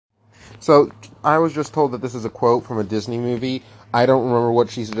So I was just told that this is a quote from a Disney movie. I don't remember what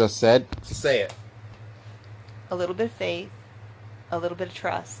she just said. So say it. A little bit of faith, a little bit of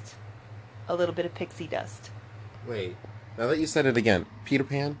trust, a little bit of pixie dust. Wait. Now that you said it again. Peter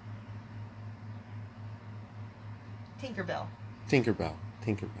Pan? Tinkerbell. Tinkerbell.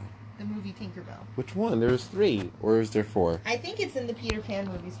 Tinkerbell. The movie Tinkerbell. Which one? There's 3. Or is there 4? I think it's in the Peter Pan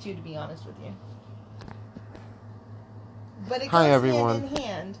movies too, to be honest with you. But it goes hand in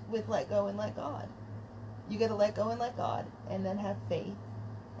hand with let go and let God. You got to let go and let God, and then have faith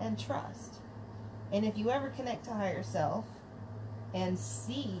and trust. And if you ever connect to higher self and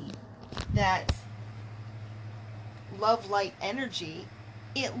see that love light energy,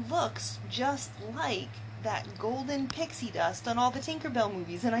 it looks just like that golden pixie dust on all the Tinkerbell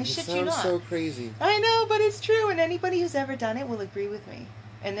movies, and I shit you not. It sounds so crazy. I know, but it's true, and anybody who's ever done it will agree with me,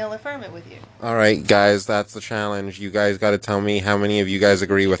 and they'll affirm it with you. Alright, guys, that's the challenge. You guys got to tell me how many of you guys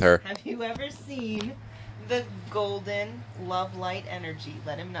agree with her. Have you ever seen the golden love light energy?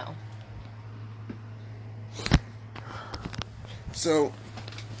 Let him know. So,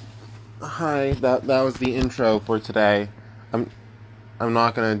 hi, that was the intro for today. I'm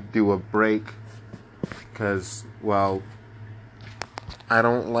not gonna do a break because, well, I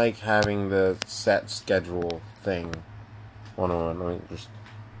don't like having the set schedule thing. Hold on, let me just.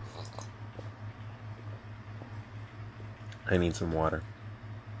 I need some water.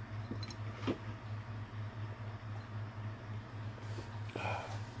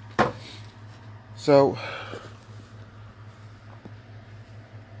 So,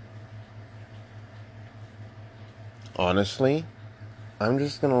 honestly, I'm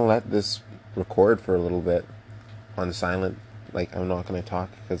just gonna let this record for a little bit on silent. Like, I'm not gonna talk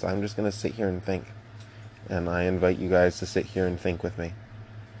because I'm just gonna sit here and think. And I invite you guys to sit here and think with me.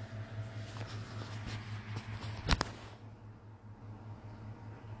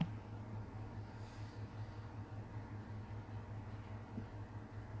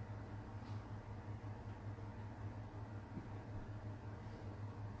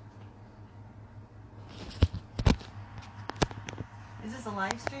 Is this a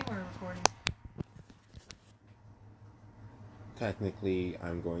live stream or a recording? Technically,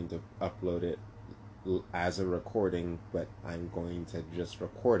 I'm going to upload it as a recording, but I'm going to just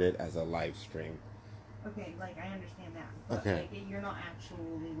record it as a live stream. Okay, like, I understand that. But Okay. Like, you're not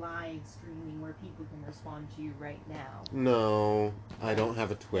actually live streaming where people can respond to you right now. No, I don't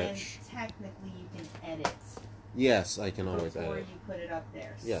have a Twitch. And technically you can edit. Yes, I can always before edit. you put it up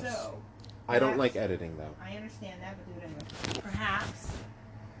there. Yes. So, I don't like editing, though. I understand that, but do it anyway. Perhaps.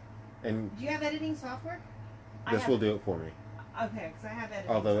 And Do you have editing software? this will do it for me. Okay, because I have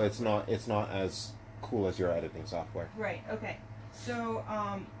editing Although software. it's not as cool as your editing software. Right, okay. So,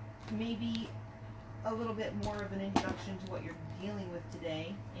 maybe a little bit more of an introduction to what you're dealing with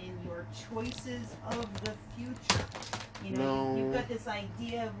today in your choices of the future. You know, you've got this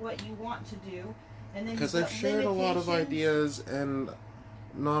idea of what you want to do, and then because I've shared a lot of ideas, and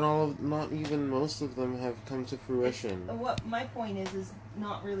not even most of them have come to fruition. What my point is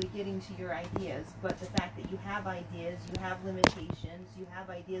not really getting to your ideas, but the fact that you have ideas, you have limitations, you have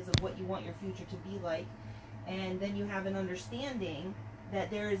ideas of what you want your future to be like, and then you have an understanding that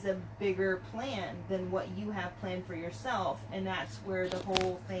there is a bigger plan than what you have planned for yourself, and that's where the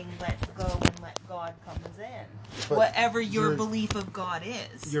whole thing let go and let God comes in. But whatever your belief of God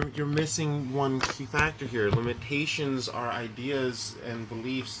is. You're missing one key factor here. Limitations are ideas and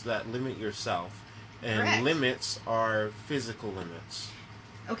beliefs that limit yourself, and Correct. Limits are physical limits.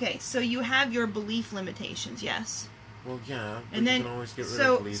 Okay, so you have your belief limitations, yes? Well, yeah, but and then, you can always get rid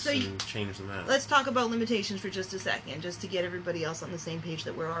of beliefs and change them out. Let's talk about limitations for just a second, just to get everybody else on the same page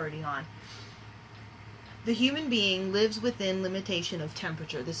that we're already on. The human being lives within limitation of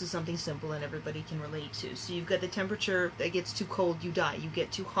temperature. This is something simple and everybody can relate to. So you've got the temperature that gets too cold, you die. You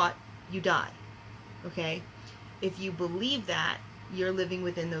get too hot, you die. Okay? If you believe that, you're living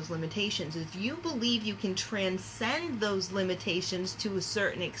within those limitations. If you believe you can transcend those limitations to a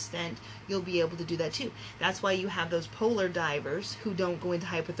certain extent, you'll be able to do that too. That's why you have those polar divers who don't go into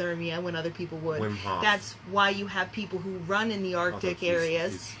hypothermia when other people would. Wim Hof. That's why you have people who run in the Arctic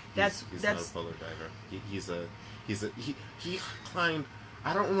areas. He's not a polar diver. He climbed.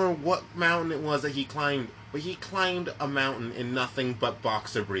 I don't remember what mountain it was that he climbed, but he climbed a mountain in nothing but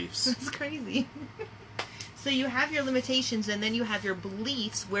boxer briefs. That's crazy. So you have your limitations, and then you have your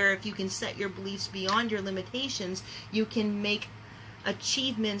beliefs, where if you can set your beliefs beyond your limitations, you can make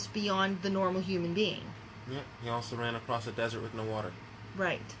achievements beyond the normal human being. Yeah, he also ran across a desert with no water.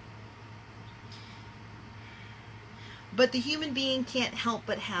 Right. But the human being can't help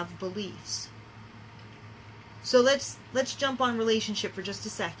but have beliefs. So let's jump on relationship for just a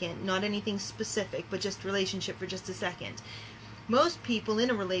second. Not anything specific, but just relationship for just a second. Most people in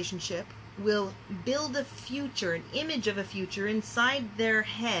a relationship will build a future, an image of a future inside their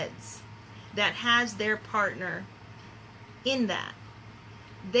heads that has their partner in that.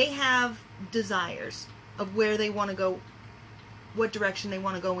 They have desires of where they want to go, what direction they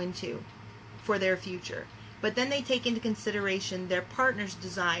want to go into for their future. But then they take into consideration their partner's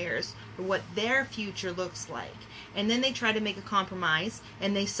desires for what their future looks like. And then they try to make a compromise,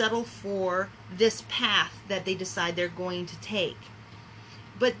 and they settle for this path that they decide they're going to take.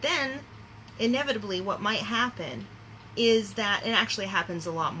 But then, inevitably, what might happen is that, and it actually happens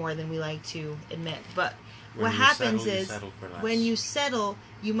a lot more than we like to admit, but what happens is when you settle,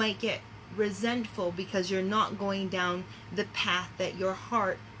 you might get resentful because you're not going down the path that your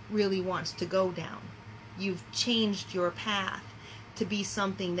heart really wants to go down. You've changed your path to be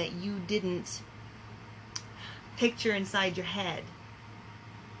something that you didn't picture inside your head.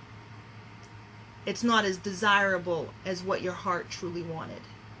 It's not as desirable as what your heart truly wanted.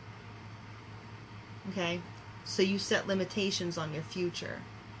 Okay? So you set limitations on your future.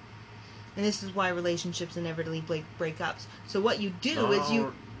 And this is why relationships inevitably break up. So what you do is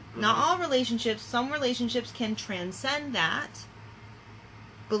you... Not all relationships, some relationships can transcend that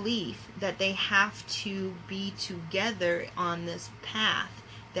belief that they have to be together on this path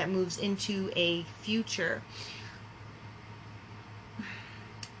that moves into a future.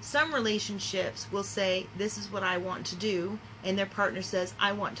 Some relationships will say, this is what I want to do, and their partner says,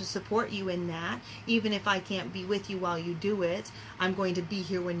 I want to support you in that. Even if I can't be with you while you do it, I'm going to be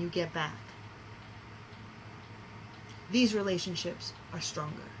here when you get back. These relationships are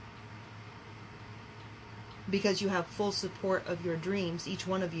stronger because you have full support of your dreams, each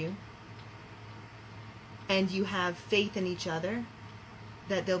one of you, and you have faith in each other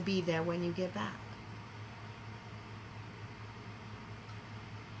that they'll be there when you get back.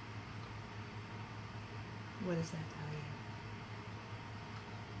 What does that tell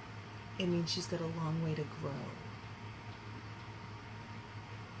you? It means she's got a long way to grow.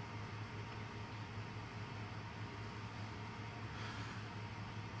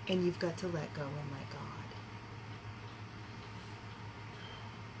 And you've got to let go and let God.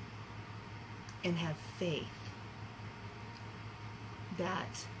 And have faith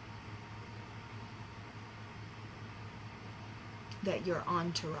that your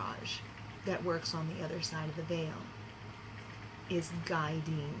entourage that works on the other side of the veil is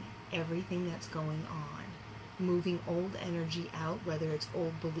guiding everything that's going on, moving old energy out, whether it's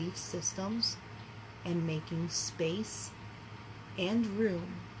old belief systems, and making space and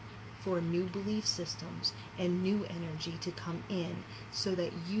room for new belief systems and new energy to come in so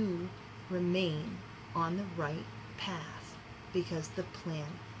that you remain on the right path, because the plan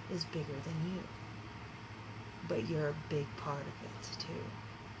is bigger than you. But you're a big part of it too.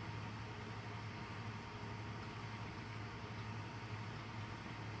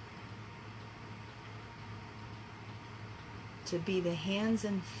 To be the hands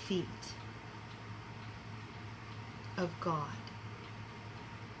and feet of God.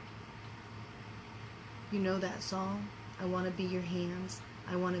 You know that song? I want to be your hands.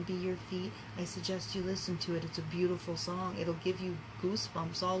 I want to be your feet. I suggest you listen to it. It's a beautiful song. It'll give you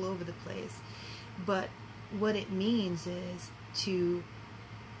goosebumps all over the place. But what it means is to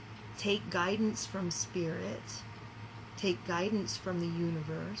take guidance from spirit, take guidance from the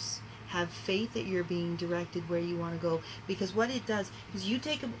universe, have faith that you're being directed where you want to go. Because what it does is you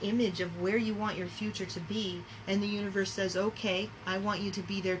take an image of where you want your future to be, and the universe says, okay, I want you to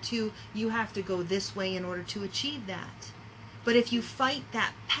be there too. You have to go this way in order to achieve that. But if you fight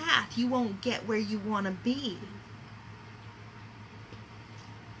that path, you won't get where you want to be.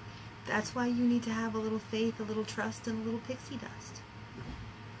 That's why you need to have a little faith, a little trust, and a little pixie dust.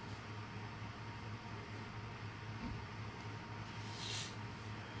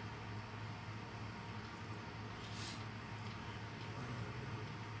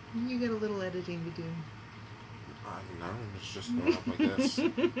 You get a little editing to do. No, it's just going up like this.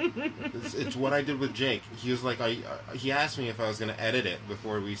 It's what I did with Jake. He was like, he asked me if I was going to edit it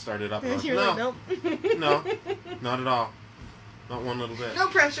before we started up. You're like, nope. No, not at all. Not one little bit. No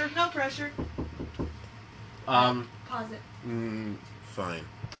pressure, no pressure. Pause it. Fine.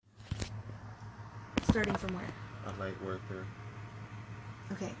 Starting from where? A light worker.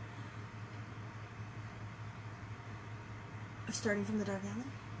 Okay. Starting from the dark alley?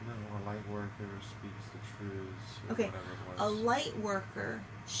 No, a light worker speaks the truths. Okay, a light worker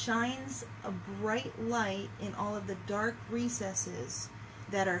shines a bright light in all of the dark recesses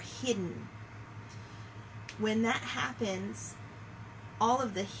that are hidden. When that happens, all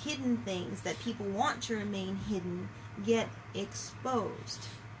of the hidden things that people want to remain hidden get exposed.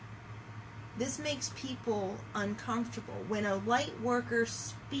 This makes people uncomfortable. When a light worker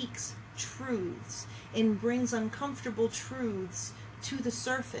speaks truths and brings uncomfortable truths to the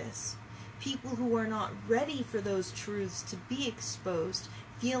surface, people who are not ready for those truths to be exposed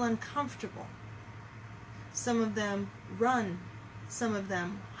feel uncomfortable. Some of them run, some of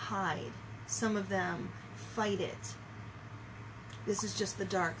them hide, some of them fight it. This is just the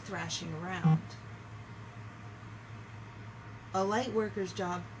dark thrashing around. A light worker's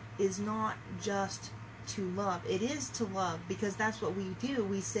job is not just to love. It is to love, because that's what we do.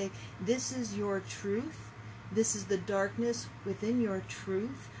 We say, this is your truth. This is the darkness within your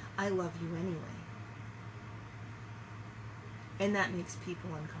truth. I love you anyway. And that makes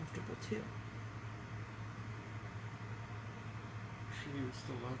people uncomfortable too. She used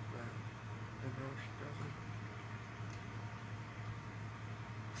to love that, and now she doesn't.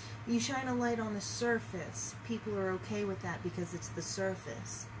 You shine a light on the surface. People are okay with that because it's the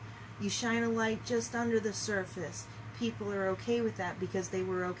surface. You shine a light just under the surface. People are okay with that because they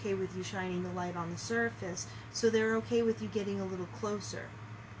were okay with you shining the light on the surface. So they're okay with you getting a little closer.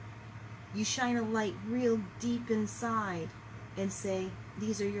 You shine a light real deep inside and say,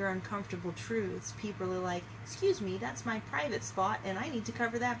 these are your uncomfortable truths. People are like, excuse me, that's my private spot and I need to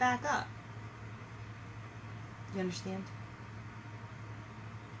cover that back up. You understand?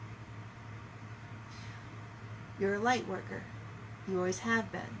 You're a light worker. You always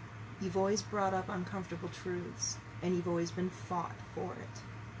have been. You've always brought up uncomfortable truths, and you've always been fought for it.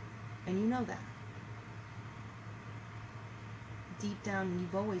 And you know that. Deep down,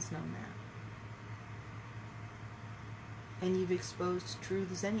 you've always known that. And you've exposed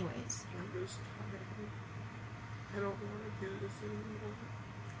truths anyways. I'm just tired. I don't want to do this anymore.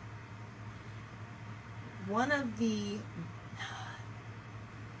 One of the...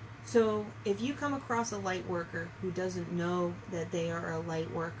 So, if you come across a light worker who doesn't know that they are a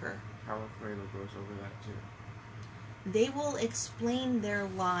light worker, Alfredo goes over that too. They will explain their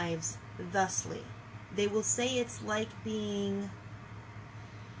lives thusly. They will say it's like being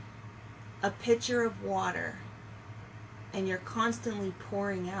a pitcher of water and you're constantly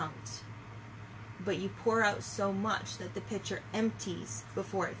pouring out. But you pour out so much that the pitcher empties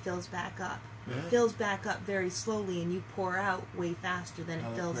before it fills back up. Yeah. It fills back up very slowly and you pour out way faster than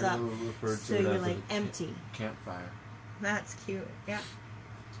it fills up. So you're like empty. Campfire. That's cute. Yeah.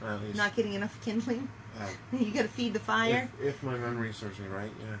 At least, Not getting enough kindling. You gotta feed the fire. If my memory serves me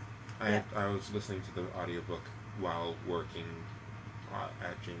right, yeah. I was listening to the audiobook while working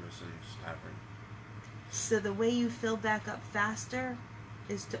at Jameson's Tavern. So the way you fill back up faster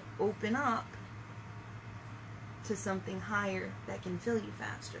is to open up to something higher that can fill you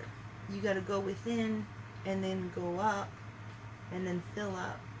faster. You gotta go within and then go up and then fill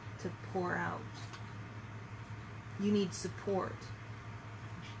up to pour out. You need support.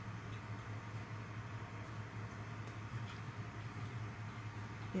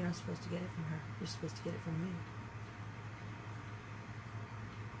 You're not supposed to get it from her. You're supposed to get it from you.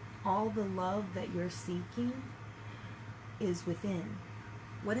 All the love that you're seeking is within.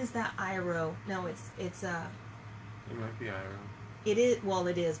 What is that Iroh? No, it's It might be Iroh. it is, well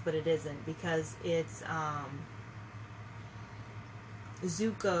it is, but it isn't, because it's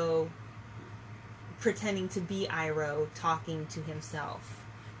Zuko pretending to be Iroh talking to himself.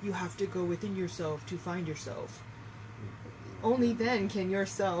 You have to go within yourself to find yourself. Only then can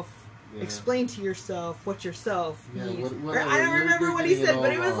yourself explain to yourself what yourself needs. I don't remember what he said,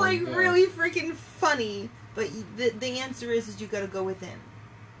 but it was like really freaking funny. But the answer is you got to go within,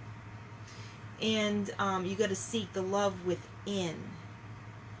 and you got to seek the love within.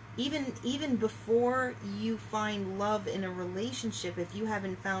 Even before you find love in a relationship, if you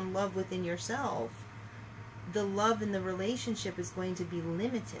haven't found love within yourself, the love in the relationship is going to be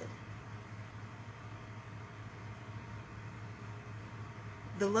limited.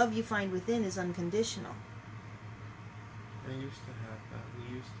 The love you find within is unconditional. I used to have that.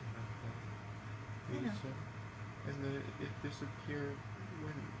 We used to have that. And then it disappeared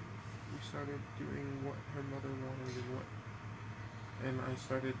when we started doing what her mother wanted and I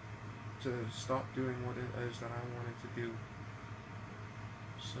started to stop doing what it is that I wanted to do,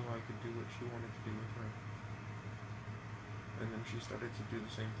 so I could do what she wanted to do with her. And then she started to do the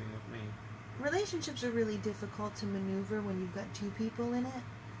same thing with me. Relationships are really difficult to maneuver when you've got two people in it.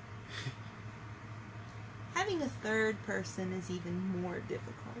 Having a third person is even more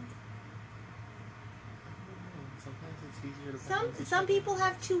difficult. Sometimes it's easier to Some people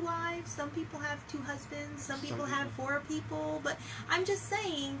have 2 wives, some people have 2 husbands, some people have 4 people, but I'm just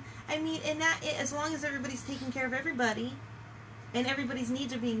saying, I mean, and that, as long as everybody's taking care of everybody, and everybody's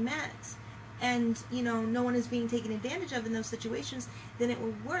needs are being met, and no one is being taken advantage of in those situations, then it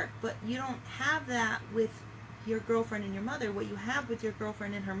will work. But you don't have that with your girlfriend and your mother. What you have with your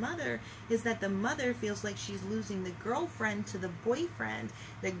girlfriend and her mother is that the mother feels like she's losing the girlfriend to the boyfriend.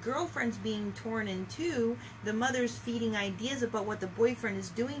 The girlfriend's being torn in two. The mother's feeding ideas about what the boyfriend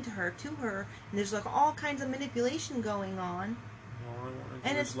is doing to her, and there's like all kinds of manipulation going on.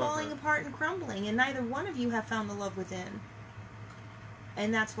 And it's falling apart and crumbling, and neither one of you have found the love within.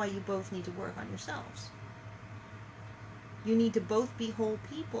 And that's why you both need to work on yourselves. You need to both be whole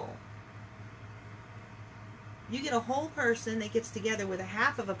people. You get a whole person that gets together with a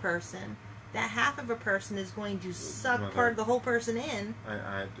half of a person. That half of a person is going to suck part of the whole person in.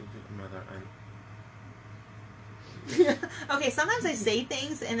 Okay, sometimes I say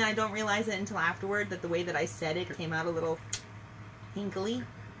things and I don't realize it until afterward that the way that I said it came out a little hinkily.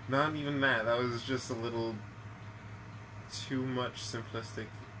 Not even that. That was just a little too much simplistic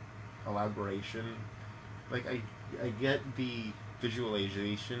elaboration. Like, I get the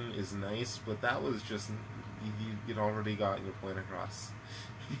visualization is nice, but that was just... You'd already got your point across.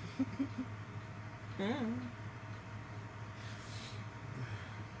 You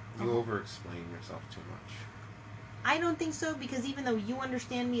over-explain yourself too much. I don't think so, because even though you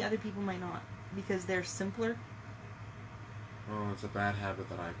understand me, other people might not. Because they're simpler. Well, it's a bad habit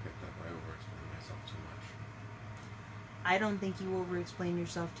that I picked up. I over-explain myself too much. I don't think you over-explain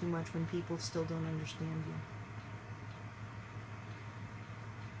yourself too much when people still don't understand you.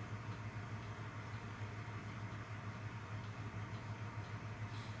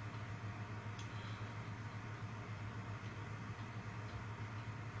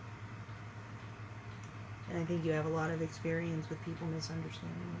 And I think you have a lot of experience with people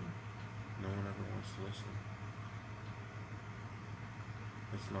misunderstanding you. No one ever wants to listen.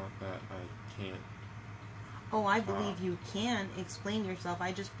 It's not that I can't. Oh, I believe you can explain yourself.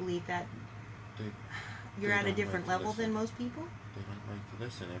 I just believe that you're at a different level than most people. They don't like to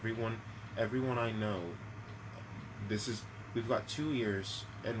listen. Everyone I know, we've got 2 ears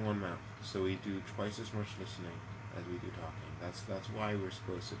and 1 mouth, so we do twice as much listening as we do talking. That's why we're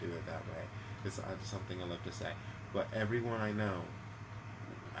supposed to do it that way. It's something I love to say. But everyone I know,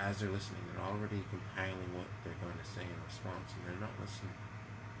 as they're listening, they're already compiling what they're going to say in response, and they're not listening.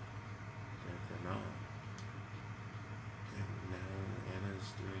 They're not. And now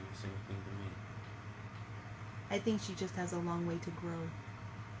Anna's doing the same thing to me. I think she just has a long way to grow.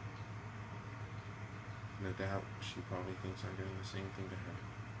 No doubt, she probably thinks I'm doing the same thing to her.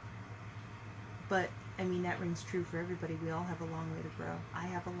 But, I mean, that rings true for everybody. We all have a long way to grow. I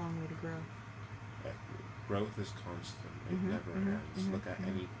have a long way to grow. Growth is constant. It never ends. Look at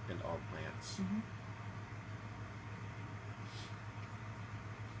any and all plants.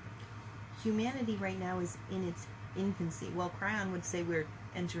 Humanity right now is in its infancy. Well, Cryon would say we're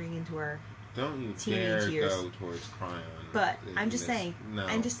entering into our Don't you teenage dare years. Go towards Cryon. But I'm just saying, no,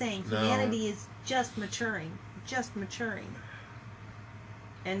 humanity is just maturing.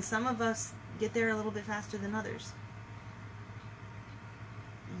 And some of us get there a little bit faster than others.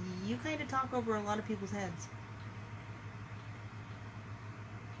 You kind of talk over a lot of people's heads.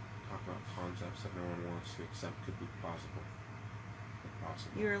 Talk about concepts that no one wants to accept could be possible.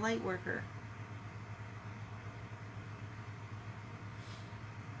 You're a light worker.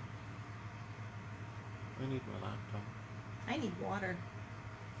 I need my laptop. I need water.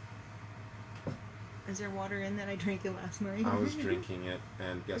 Is there water in that? I drank it last night. I was drinking it,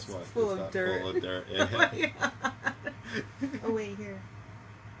 and guess what? Full of dirt. Full of dirt. Oh, my God. Oh, wait, here.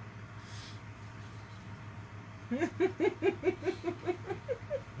 Alright,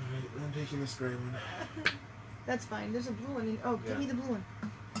 I'm taking this gray one. That's fine. There's a blue one. Give me the blue one.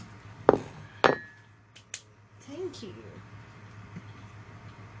 Thank you.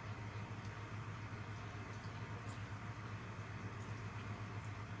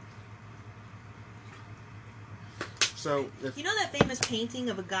 So, you know that famous painting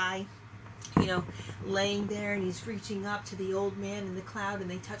of a guy, laying there and he's reaching up to the old man in the cloud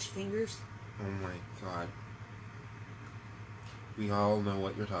and they touch fingers? Oh my God. We all know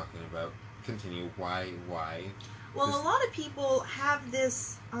what you're talking about. Continue. Why? Well, a lot of people have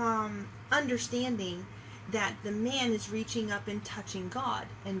this understanding that the man is reaching up and touching God,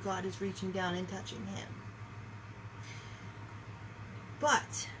 and God is reaching down and touching him.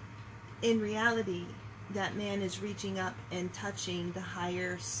 But, in reality, that man is reaching up and touching the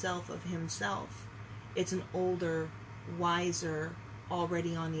higher self of himself. It's an older, wiser,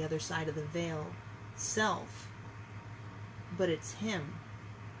 already on the other side of the veil self. But it's him.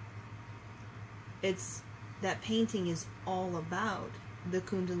 It's that painting is all about the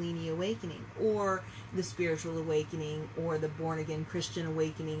Kundalini awakening, or the spiritual awakening, or the born-again Christian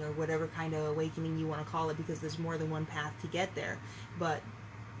awakening, or whatever kind of awakening you want to call it, because there's more than one path to get there. But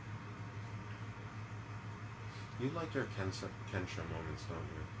you like your Kensho moments, don't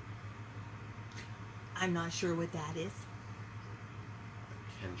you? I'm not sure what that is.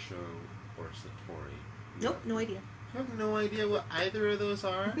 Kensho or Satori? Nope, no idea. I have no idea what either of those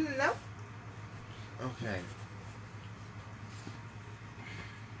are? Nope. Okay.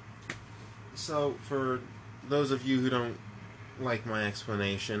 So, for those of you who don't like my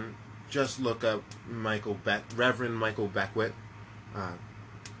explanation, just look up Reverend Michael Beckwith,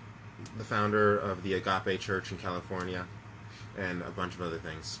 the founder of the Agape Church in California, and a bunch of other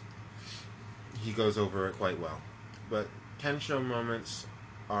things. He goes over it quite well. But Kensho moments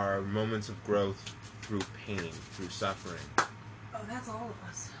are moments of growth through pain, through suffering. Oh, that's all of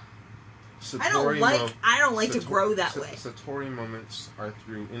us. Satori I don't like to grow that way. Satori moments are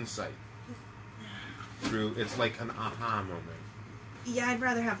through insight. It's like an aha moment. Yeah, I'd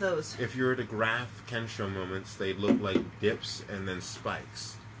rather have those. If you were to graph Kensho moments, they'd look like dips and then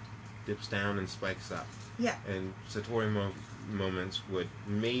spikes. Dips down and spikes up. Yeah. And Satori moments would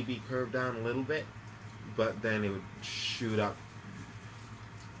maybe curve down a little bit, but then it would shoot up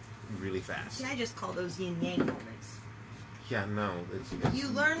really fast. See, I just call those yin-yang moments. Yeah, no. It's you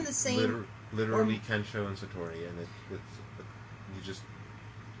learn the same... Literally Kensho and Satori, and you just...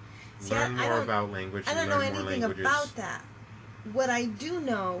 See, learn more about language. I don't know anything about that. What I do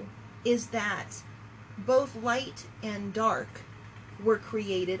know is that both light and dark were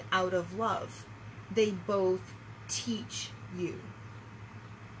created out of love. They both teach you.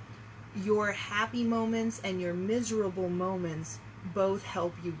 Your happy moments and your miserable moments both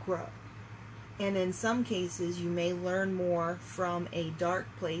help you grow. And in some cases, you may learn more from a dark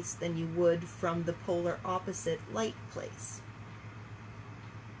place than you would from the polar opposite light place.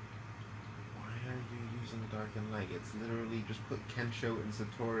 Dark and light. It's literally just put Kensho and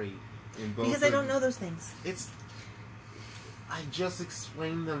Satori in both. Because I don't know those things. I just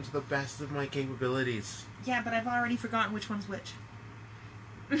explained them to the best of my capabilities. Yeah, but I've already forgotten which one's which.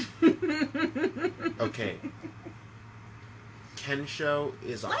 Okay. Kensho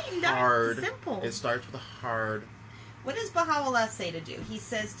is hard. Simple. It starts with a hard. What does Baha'u'llah say to do? He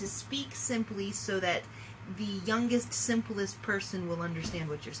says to speak simply so that the youngest, simplest person will understand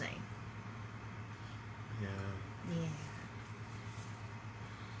what you're saying. Yeah.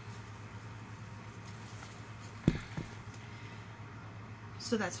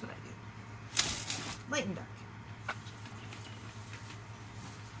 So that's what I do. Light and dark.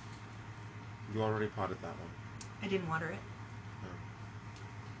 You already potted that one. I didn't water it.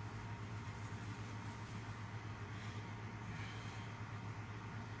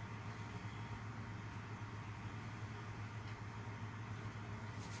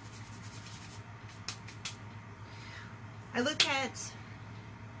 I look at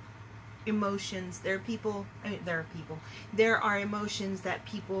emotions. There are emotions that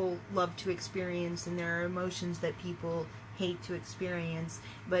people love to experience, and there are emotions that people hate to experience,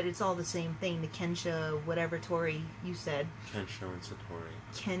 but it's all the same thing. The Kensho, whatever Tori you said. Kensho and Satori.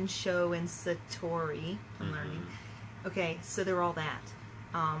 Kensho and Satori. I'm learning. Okay, so they're all that.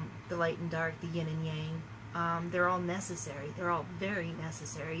 The light and dark, the yin and yang. They're all necessary. They're all very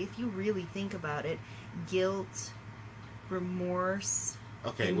necessary. If you really think about it, guilt, remorse,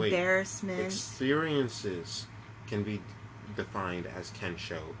 embarrassment. Wait. Experiences can be defined as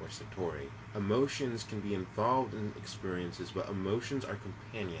Kensho or Satori. Emotions can be involved in experiences, but emotions are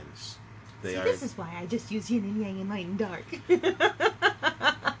companions. This is why I just use yin and yang and light and dark.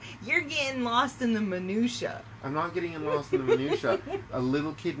 You're getting lost in the minutia. I'm not getting lost in the minutia. A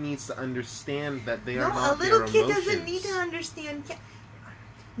little kid needs to understand that they are not their emotions. No, a little kid doesn't need to understand.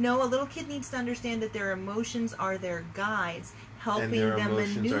 No, a little kid needs to understand that their emotions are their guides, helping them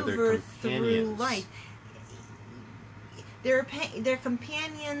maneuver through life. Their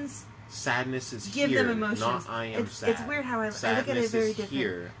companions. Sadness is give here, them emotions. Not I am sad. It's weird how I look at it very different.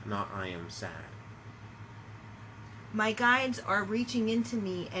 Here, not I am sad. My guides are reaching into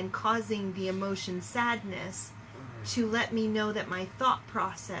me and causing the emotion sadness to let me know that my thought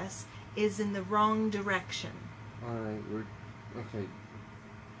process is in the wrong direction. Alright, okay.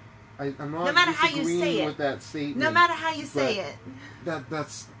 I'm not no matter how you say with that statement. No matter how you say it.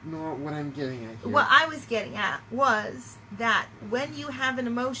 That's not what I'm getting at here. What I was getting at was that when you have an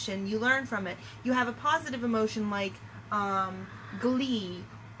emotion, you learn from it. You have a positive emotion like glee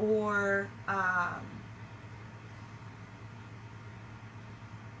or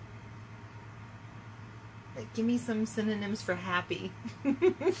give me some synonyms for happy.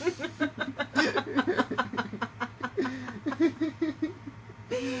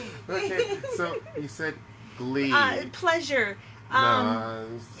 Okay, so you said glee. Pleasure. No,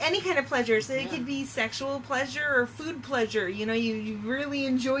 Any kind of pleasure. So it Yeah. could be sexual pleasure or food pleasure. You know, you really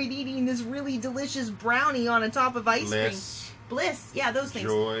enjoyed eating this really delicious brownie on a top of ice Bliss. Yeah, those things.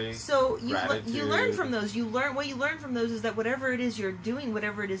 Joy. So you Gratitude. learn from those. What you learn from those is that whatever it is you're doing,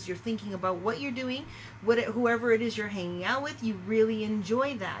 whatever it is you're thinking about, what you're doing, whoever it is you're hanging out with, you really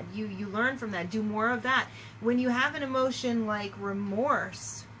enjoy that. You learn from that. Do more of that. When you have an emotion like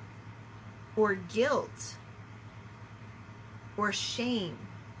remorse or guilt or shame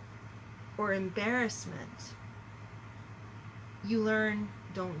or embarrassment, you learn,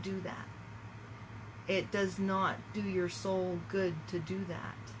 don't do that. It does not do your soul good to do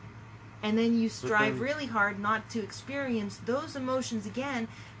that. And then you strive really hard not to experience those emotions again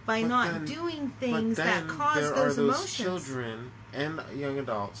by not doing things that cause those emotions. Children and young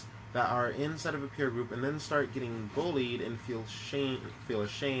adults that are inside of a peer group and then start getting bullied and feel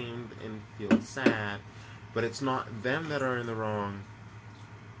ashamed and feel sad, but it's not them that are in the wrong,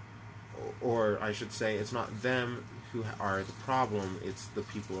 or I should say, it's not them who are the problem, it's the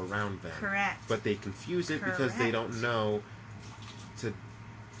people around them. Correct. But they confuse it because they don't know to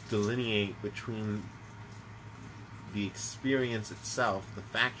delineate between the experience itself, the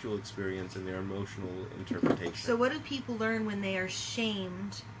factual experience, and their emotional interpretation. So what do people learn when they are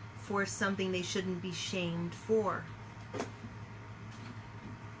shamed for something they shouldn't be shamed for?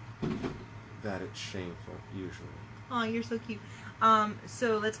 That it's shameful, usually. Oh, you're so cute.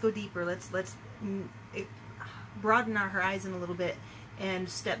 So let's go deeper. Let's broaden our horizon a little bit and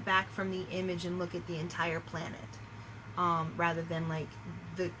step back from the image and look at the entire planet, rather than like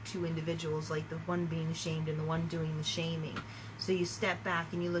the two individuals, like the one being shamed and the one doing the shaming. So you step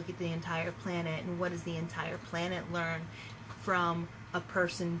back and you look at the entire planet, and what does the entire planet learn from a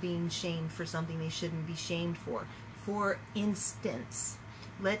person being shamed for something they shouldn't be shamed for? For instance,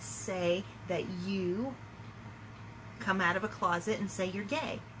 let's say that you come out of a closet and say you're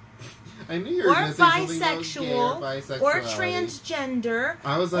gay. I knew you were going to say something about gay or bisexuality. Or transgender,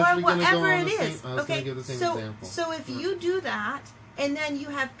 I was or whatever it is. I was going to give the same example. So if you do that, and then you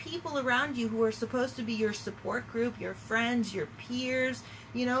have people around you who are supposed to be your support group, your friends, your peers,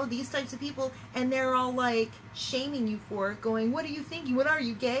 you know, these types of people, and they're all like shaming you for it, going, what are you thinking? What are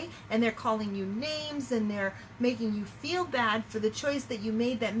you, gay? And they're calling you names, and they're making you feel bad for the choice that you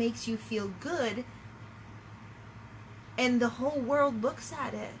made that makes you feel good. And the whole world looks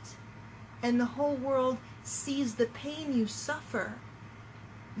at it. And the whole world sees the pain you suffer.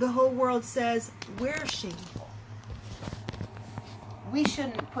 The whole world says, we're shameful. We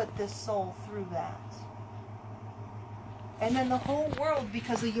shouldn't put this soul through that. And then the whole world,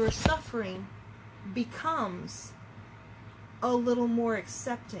 because of your suffering, becomes a little more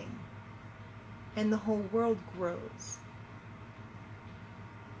accepting. And the whole world grows.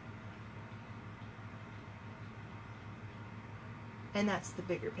 And that's the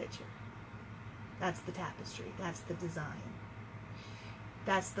bigger picture. That's the tapestry. That's the design.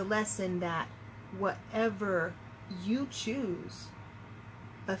 That's the lesson that whatever you choose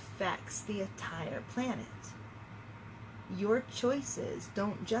affects the entire planet. Your choices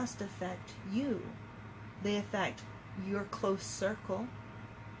don't just affect you. They affect your close circle,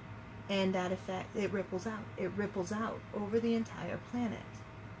 and that effect, it ripples out. It ripples out over the entire planet.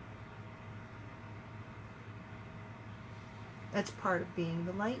 That's part of being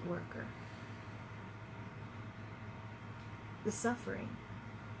the light worker. The suffering.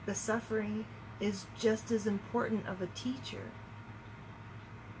 The suffering is just as important of a teacher.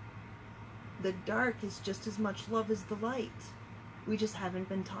 The dark is just as much love as the light. We just haven't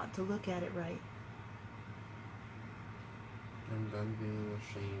been taught to look at it right. I'm done being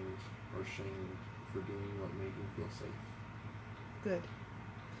ashamed or shamed for doing what made me feel safe. Good.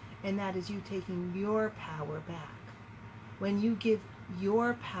 And that is you taking your power back. When you give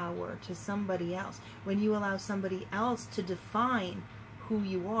your power to somebody else, when you allow somebody else to define who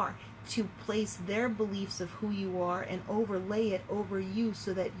you are, to place their beliefs of who you are and overlay it over you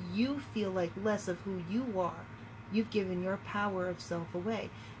so that you feel like less of who you are, you've given your power of self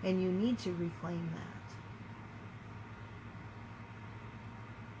away, and you need to reclaim that.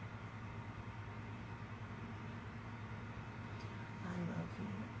 I love you.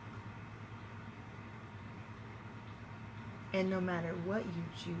 And no matter what you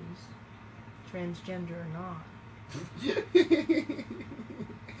choose, transgender or not,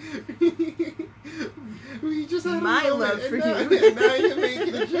 we just had my love for you. And now you're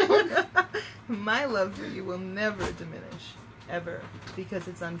making a joke. My love for you will never diminish, ever, because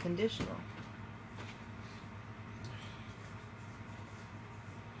it's unconditional.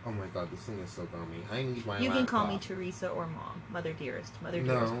 Oh my god, this thing is so dummy. I need my You laptop. can call me Teresa or Mom. Mother Dearest. Mother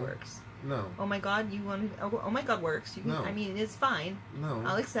Dearest works. No. Oh my god, you want to... Oh my god works. You can, No. I mean, it's fine. No.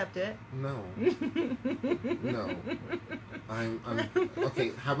 I'll accept it. No. No. I'm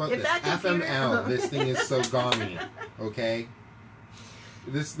okay, how about If this? computer... FML, this thing is so gummy. Okay?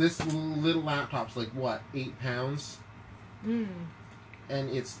 This little laptop's like what, 8 pounds? Mm.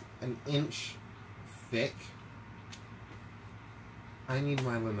 And it's an inch thick. I need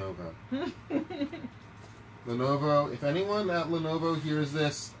my Lenovo. Lenovo, if anyone at Lenovo hears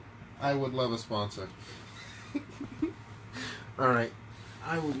this, I would love a sponsor. Alright,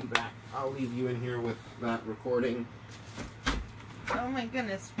 I will be back. I'll leave you in here with that recording. Oh my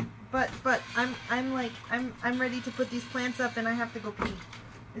goodness. But I'm ready to put these plants up and I have to go pee.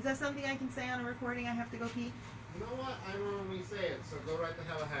 Is that something I can say on a recording? I have to go pee? You know what? I normally say it, so go right the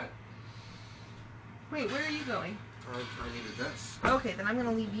hell ahead. Wait, where are you going? I needed this. Okay, then I'm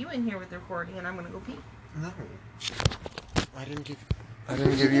gonna leave you in here with the recording and I'm gonna go pee. No. I didn't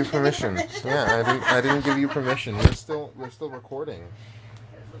give you permission. Yeah, I didn't give you permission. We're still recording.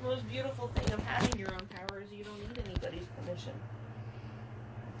 It's the most beautiful thing of having your own power is you don't need anybody's permission.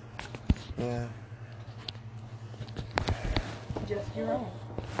 Yeah. Just your own.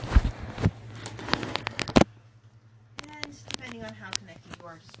 And depending on how connected you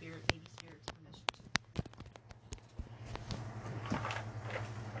are to spirit, maybe spirit's permission too.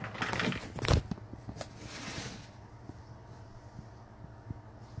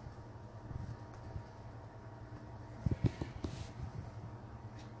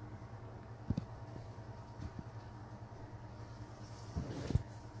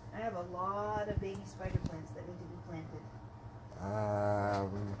 I have a lot of baby spider plants that need to be planted.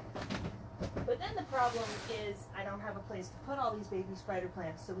 But then the problem is I don't have a place to put all these baby spider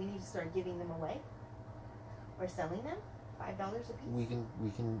plants, so we need to start giving them away or selling them. $5 a piece. We can.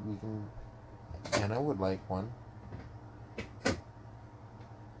 Anna would like one. Okay,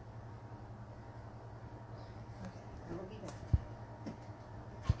 I will be back.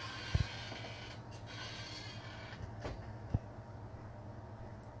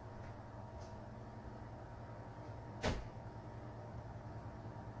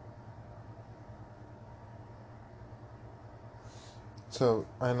 So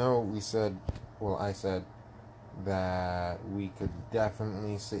I know I said that we could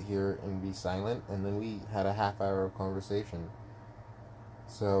definitely sit here and be silent, and then we had a half-hour of conversation.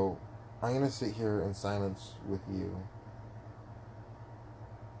 So I'm gonna sit here in silence with you.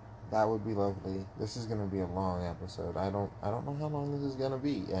 That would be lovely. This is gonna be a long episode. I don't know how long this is gonna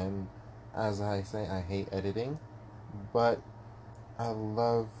be, and as I say, I hate editing, but I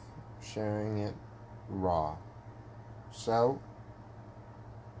love sharing it raw. So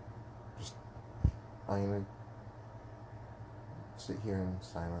I'm gonna sit here in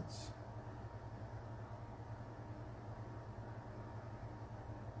silence.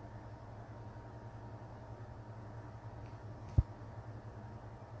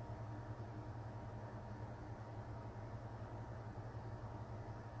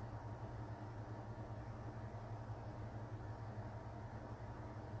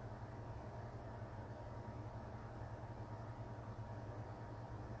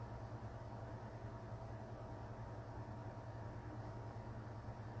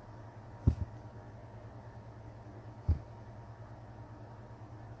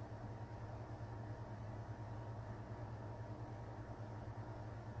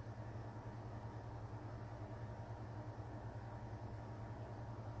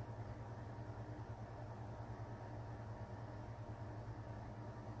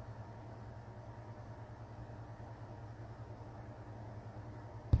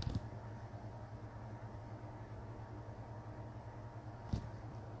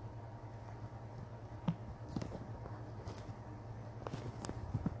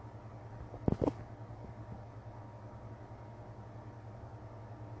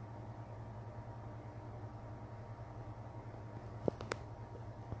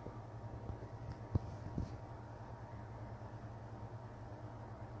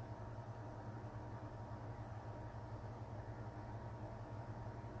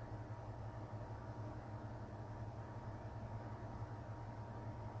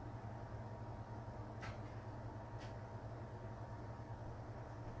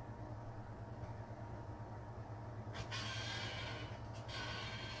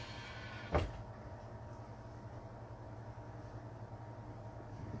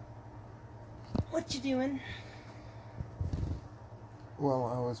 What you doing? Well,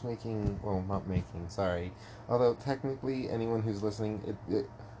 not making, sorry. Although, technically, anyone who's listening,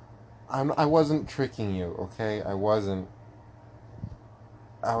 I wasn't tricking you, okay? I wasn't.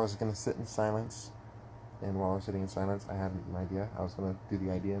 I was gonna sit in silence, and while I was sitting in silence, I had an idea. I was gonna do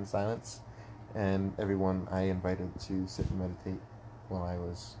the idea in silence, and everyone I invited to sit and meditate while I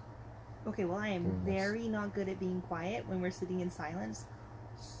was. Okay, well, I am Doing this. very not good at being quiet when we're sitting in silence.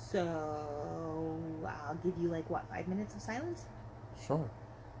 So I'll give you like what, 5 minutes of silence? Sure.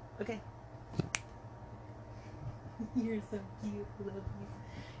 Okay. You're so cute, little you.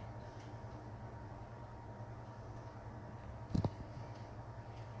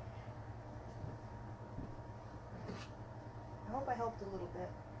 I hope I helped a little bit.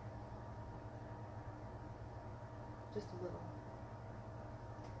 Just a little.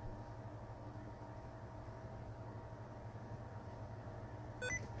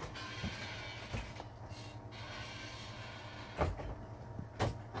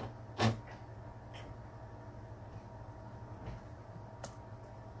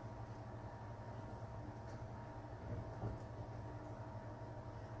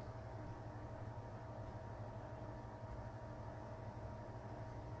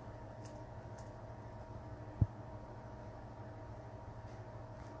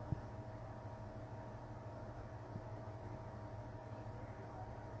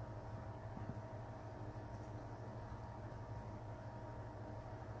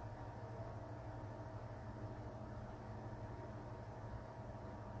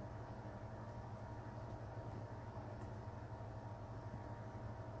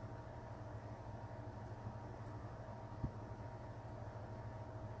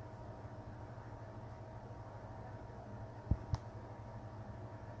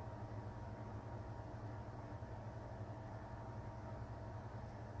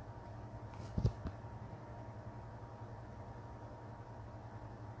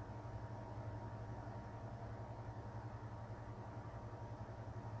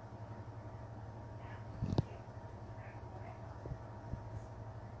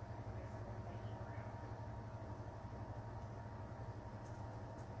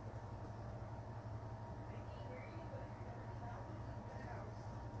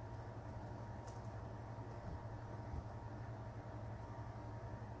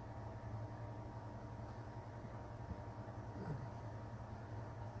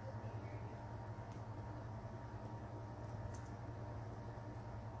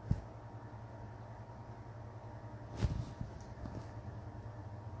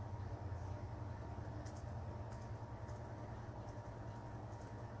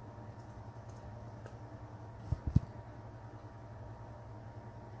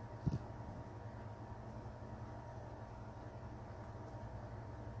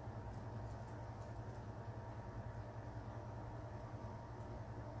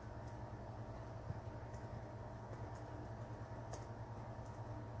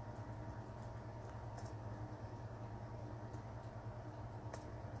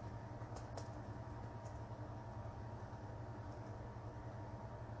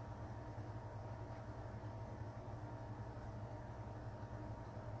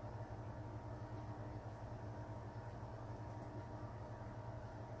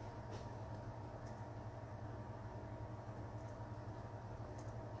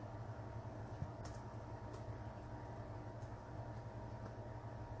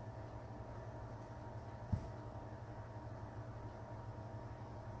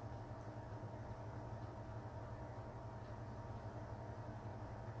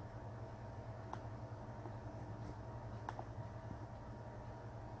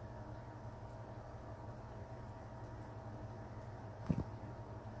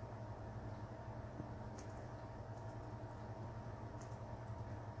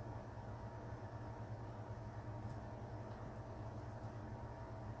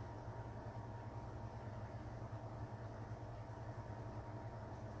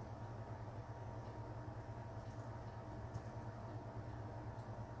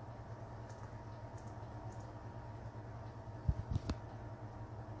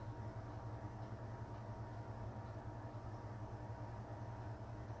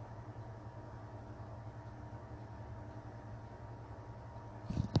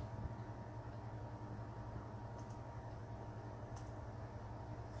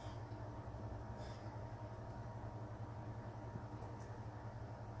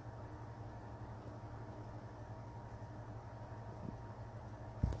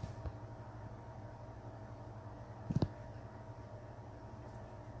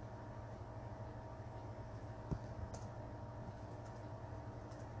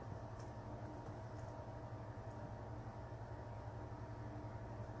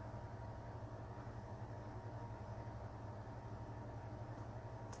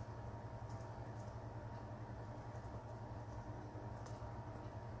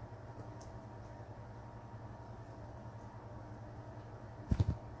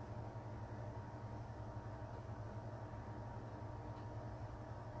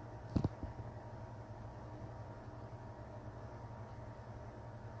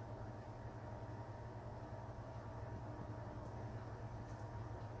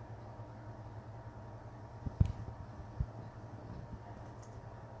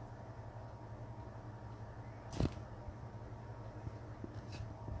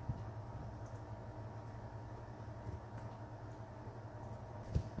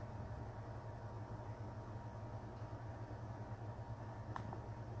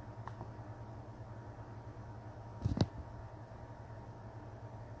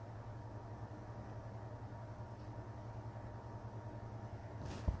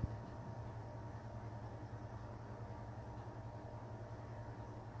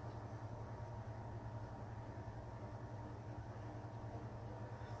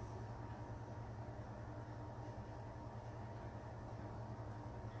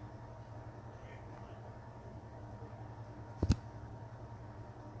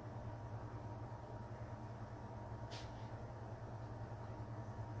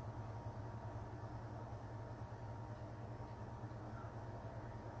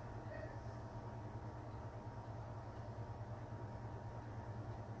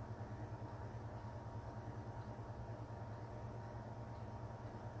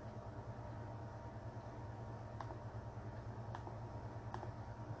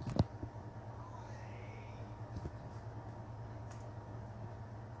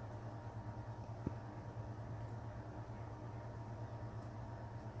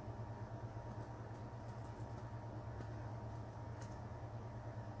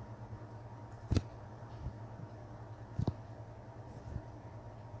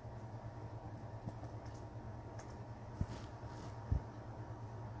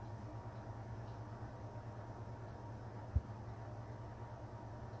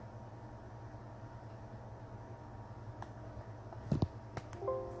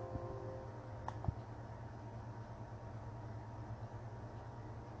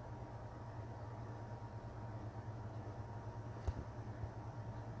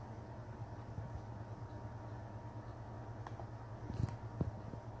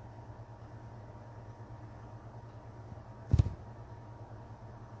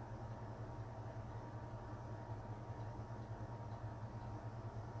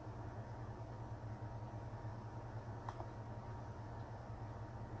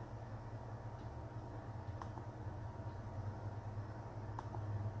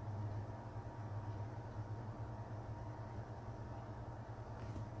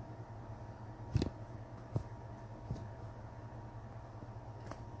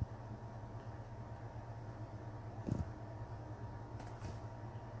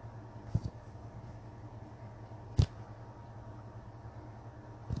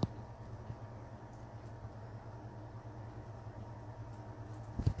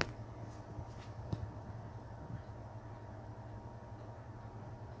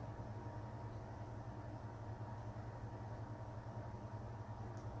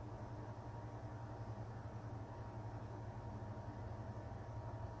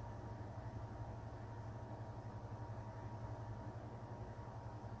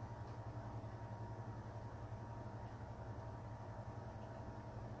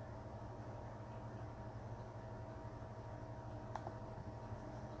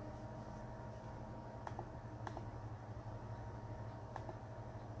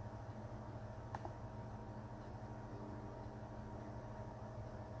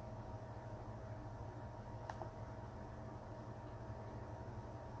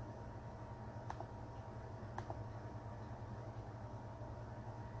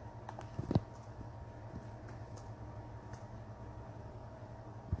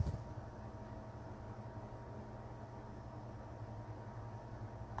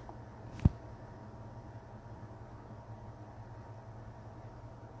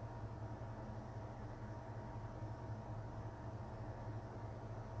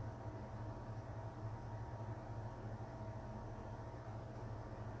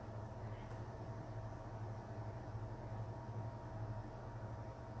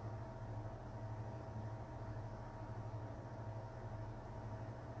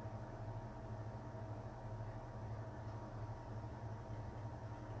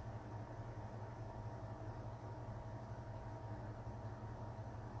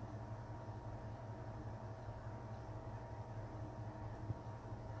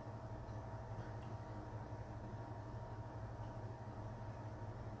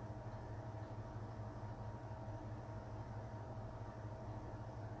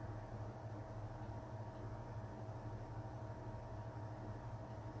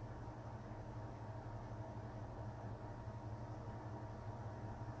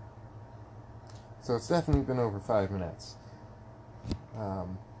 So it's definitely been over 5 minutes.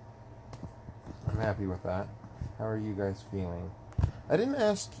 I'm happy with that. How are you guys feeling? I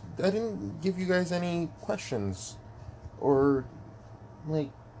didn't give you guys any questions or,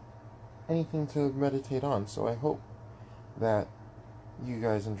 like, anything to meditate on, so I hope that you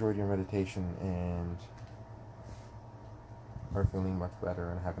guys enjoyed your meditation and are feeling much better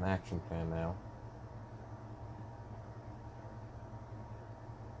and have an action plan now.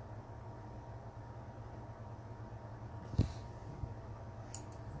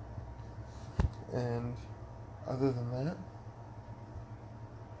 And other than that,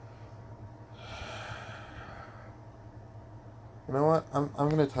 you know what? I'm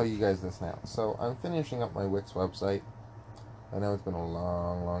gonna tell you guys this now. So I'm finishing up my Wix website. I know it's been a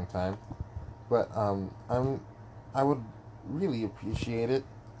long, long time, but I would really appreciate it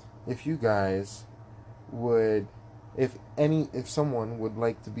if you guys would, if someone would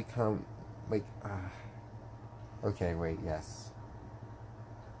like to become, like, okay, wait, yes,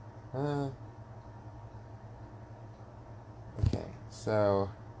 okay, so,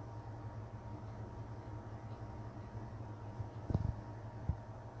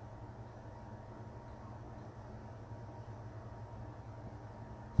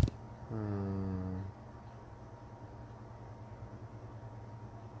 hmm,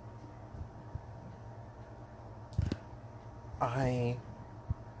 I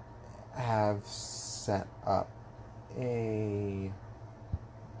have set up a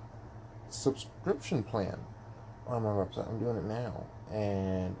subscription plan on my website. I'm doing it now,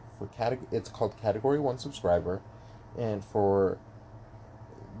 and it's called Category 1 Subscriber, and for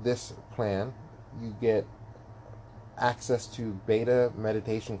this plan, you get access to beta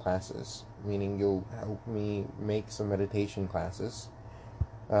meditation classes, meaning you'll help me make some meditation classes.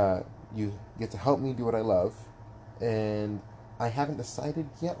 You get to help me do what I love, and I haven't decided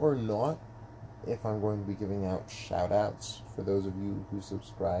yet or not if I'm going to be giving out shout outs for those of you who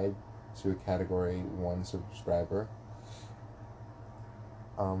subscribe to a Category 1 subscriber.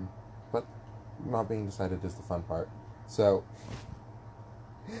 But not being decided is the fun part. So,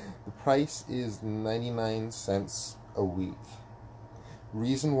 the price is 99 cents a week.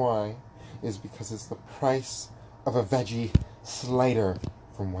 Reason why is because it's the price of a veggie slider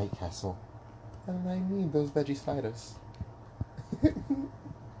from White Castle. And I need those veggie sliders.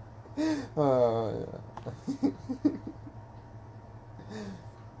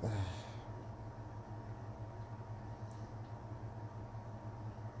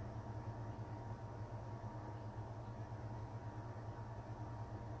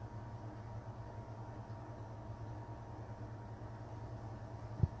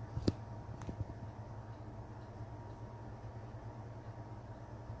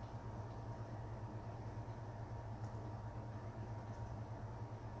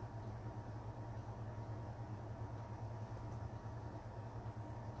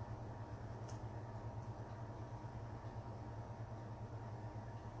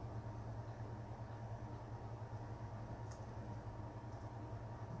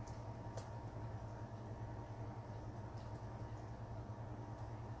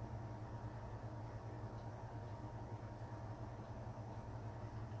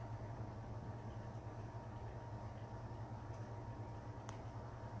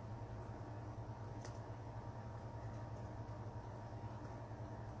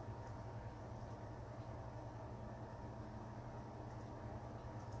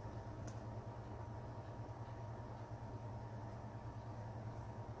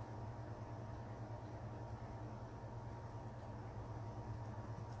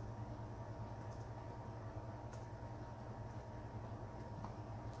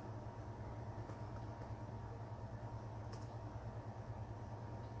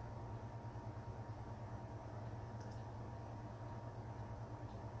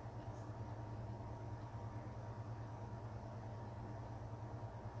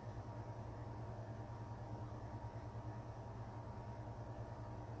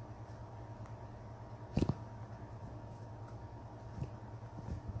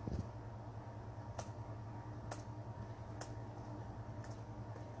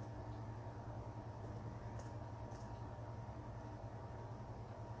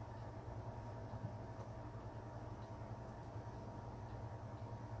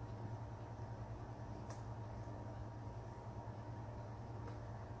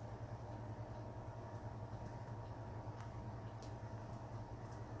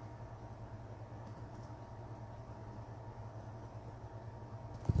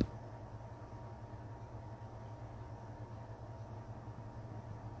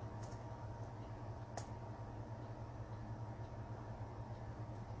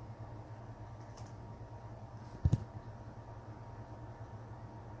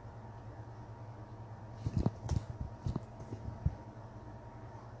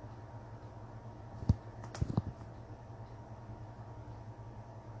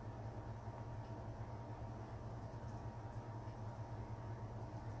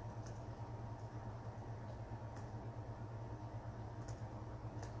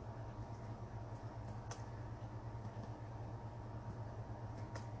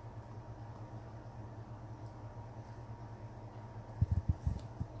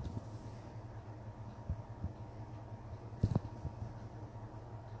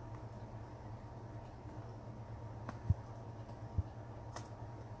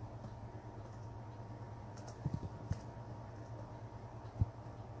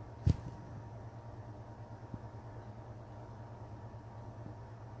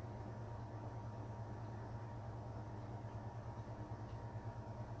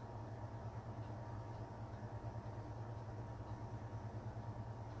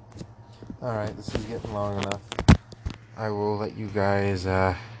 Alright, this is getting long enough. I will let you guys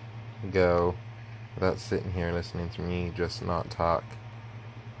go without sitting here listening to me just not talk.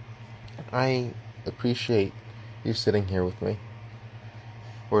 I appreciate you sitting here with me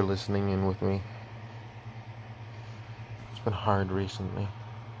or listening in with me. It's been hard recently.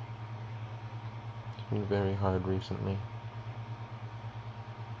 It's been very hard recently.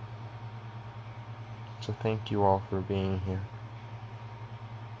 So thank you all for being here.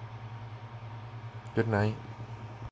 Good night.